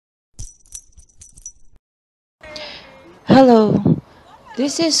Hello,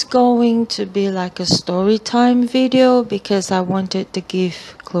 this is going to be like a story time video because I wanted to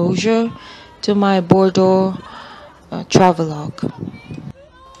give closure to my Bordeaux travelogue.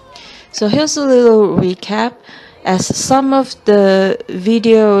 So here's a little recap, as some of the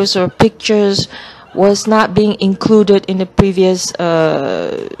videos or pictures was not being included in the previous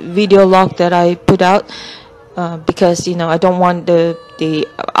video log that I put out. Because I don't want the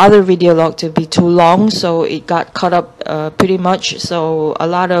other video log to be too long, so it got cut up pretty much. So a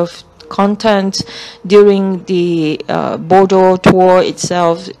lot of content during the Bordeaux tour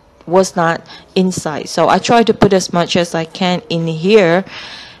itself was not inside. So I try to put as much as I can in here,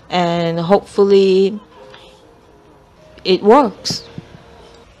 and hopefully it works.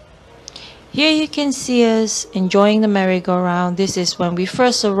 Here you can see us enjoying the merry-go-round. This is when we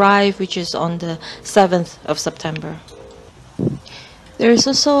first arrived, which is on the 7th of September. There's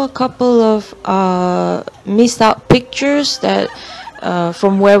also a couple of missed out pictures that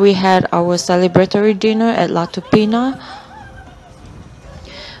from where we had our celebratory dinner at La Tupina.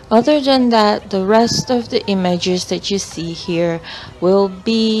 Other than that, the rest of the images that you see here will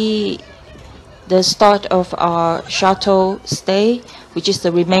be the start of our Chateau stay, which is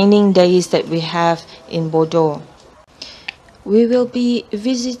the remaining days that we have in Bordeaux. We will be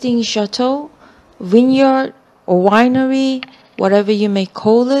visiting Chateau, vineyard or winery, whatever you may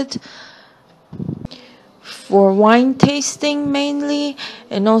call it, for wine tasting mainly,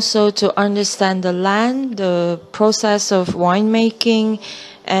 and also to understand the land, the process of winemaking,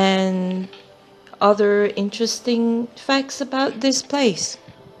 and other interesting facts about this place.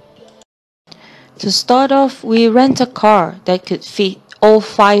 To start off, we rent a car that could fit all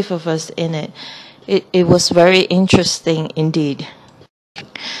 5 of us in it. It was very interesting indeed.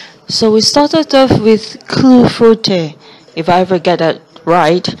 So we started off with Clos Fruité. If I ever get that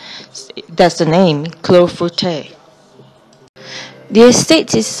right, that's the name, Clos Fruité. The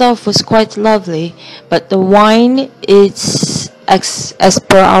estate itself was quite lovely, but the wine, as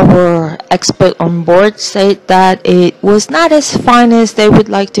per our expert on board, said that it was not as fine as they would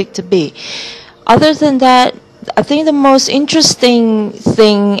like it to be. Other than that, I think the most interesting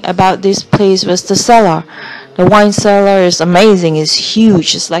thing about this place was the cellar. The wine cellar is amazing. It's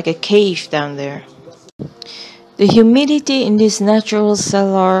huge. It's like a cave down there. The humidity in this natural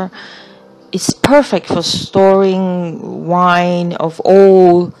cellar is perfect for storing wine of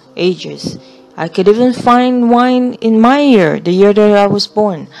all ages. I could even find wine in my year, the year that I was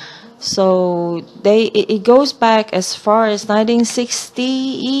born. So it goes back as far as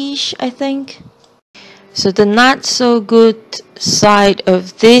 1960-ish, I think. So the not so good side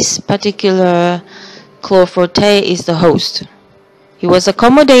of this particular Clos Fruité is the host. He was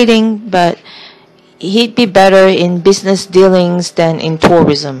accommodating, but he'd be better in business dealings than in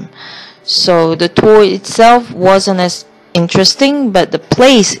tourism. So the tour itself wasn't as interesting, but the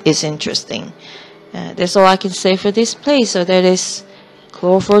place is interesting. That's all I can say for this place. So that is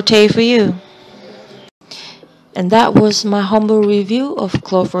Clos Fruité for you. And that was my humble review of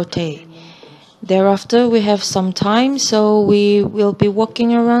Clos Fruité. Thereafter, we have some time, so we will be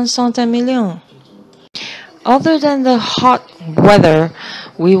walking around Saint-Emilion. Other than the hot weather,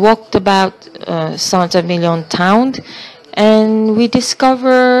 we walked about Saint-Emilion town, and we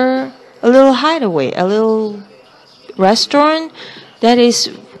discover a little hideaway, a little restaurant that is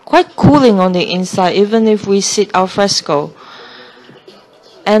quite cooling on the inside, even if we sit al fresco.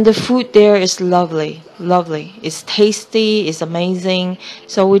 And the food there is lovely. It's tasty, it's amazing.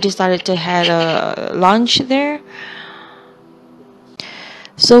 So we decided to have a lunch there.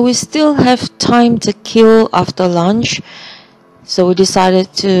 So we still have time to kill after lunch. So we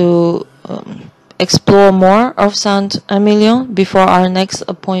decided to explore more of Saint-Emilion before our next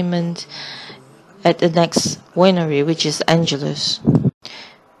appointment at the next winery, which is Angelus.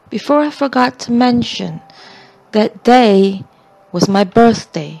 Before I forgot to mention, that day was my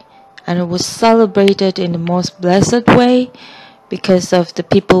birthday, and it was celebrated in the most blessed way because of the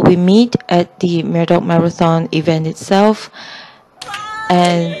people we meet at the Margaux Marathon event itself,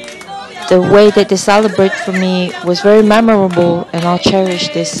 and the way that they celebrate for me was very memorable, and I'll cherish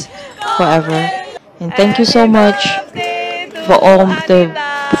this forever. And thank you so much for all the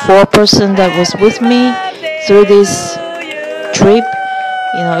 4 persons that was with me through this trip.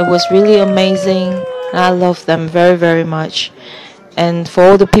 It was really amazing, and I love them very, very much. And for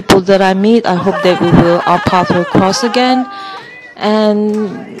all the people that I meet, I hope that our path will cross again,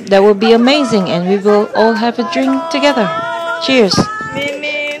 and that will be amazing, and we will all have a drink together. Cheers!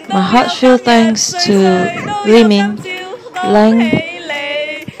 My heartfelt thanks to Limin, Lang,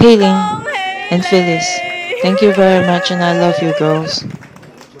 Pei-Ling, and Phyllis. Thank you very much, and I love you girls.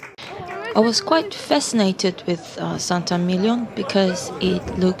 I was quite fascinated with Santa Emilion because it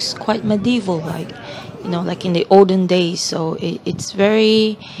looks quite medieval, like in the olden days. So it's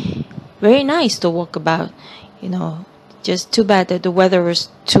very, very nice to walk about. You know, just too bad that the weather was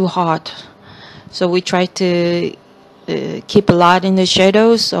too hot. So we try to keep a lot in the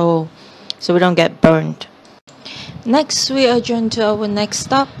shadows, so we don't get burned. Next, we adjourn to our next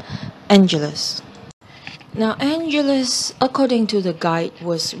stop, Angeles. Now, Angeles, according to the guide,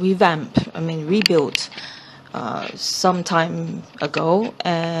 was rebuilt some time ago,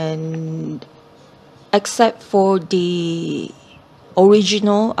 and except for the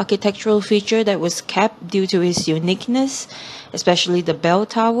original architectural feature that was kept due to its uniqueness, especially the bell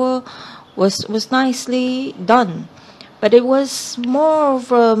tower, was nicely done. But it was more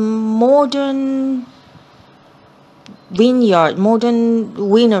of a modern vineyard, modern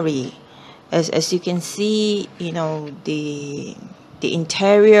winery. As you can see, the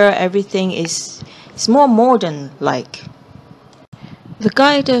interior, everything is more modern like. The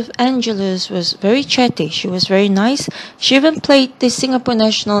guide of Angeles was very chatty. She was very nice. She even played the Singapore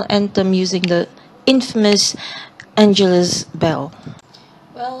national anthem using the infamous Angeles bell.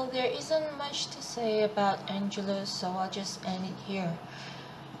 Well, there isn't much to say about Angeles, so I'll just end it here.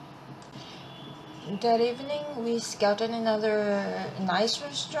 That evening, we scouted another nice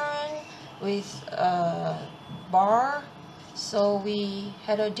restaurant with a bar, so we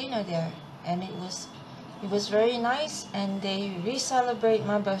had a dinner there, and it was very nice. And they re-celebrate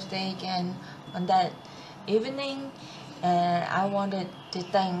my birthday again on that evening, and I wanted to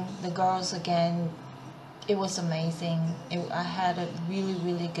thank the girls again. It was amazing. I had a really,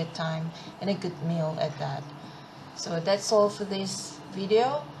 really good time and a good meal at that. So that's all for this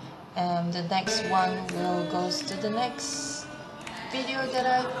video. The next one will goes to the next video that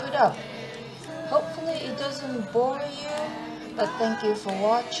I put up. Hopefully it doesn't bore you, but thank you for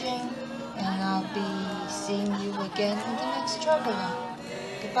watching, and I'll be seeing you again in the next traveler.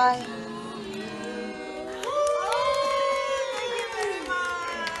 Goodbye.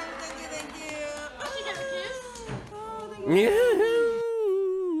 Yeah.